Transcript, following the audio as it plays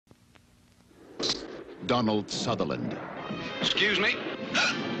Donald Sutherland. Excuse me?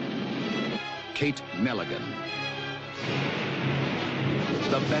 Kate Nelligan.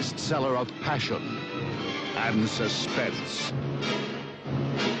 The bestseller of passion and suspense.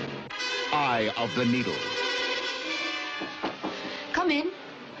 Eye of the Needle. Come in.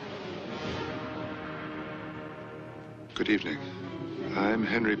 Good evening. I'm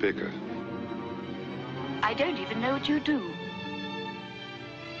Henry Baker. I don't even know what you do.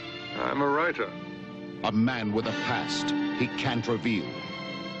 I'm a writer. A man with a past he can't reveal.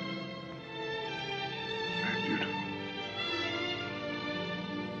 Very beautiful.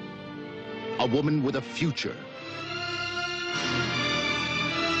 A woman with a future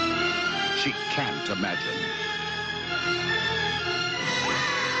she can't imagine.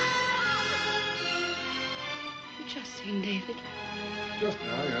 You just seen David? Just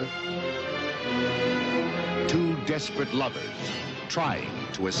now, yes. Two desperate lovers trying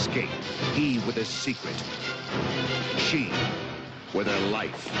to escape. He with his secret. She with her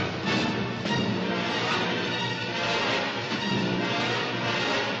life.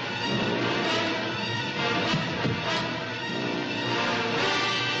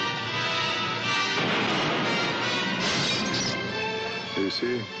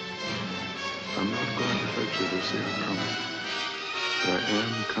 Lucy, I'm not going to hurt you, Lucy, I promise. But I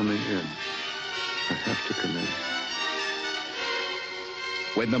am coming in. I have to come in.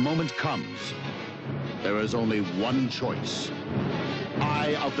 When the moment comes, there is only one choice.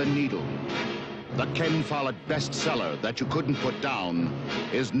 Eye of the Needle. The Ken Follett bestseller that you couldn't put down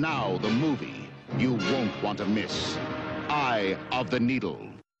is now the movie you won't want to miss. Eye of the Needle.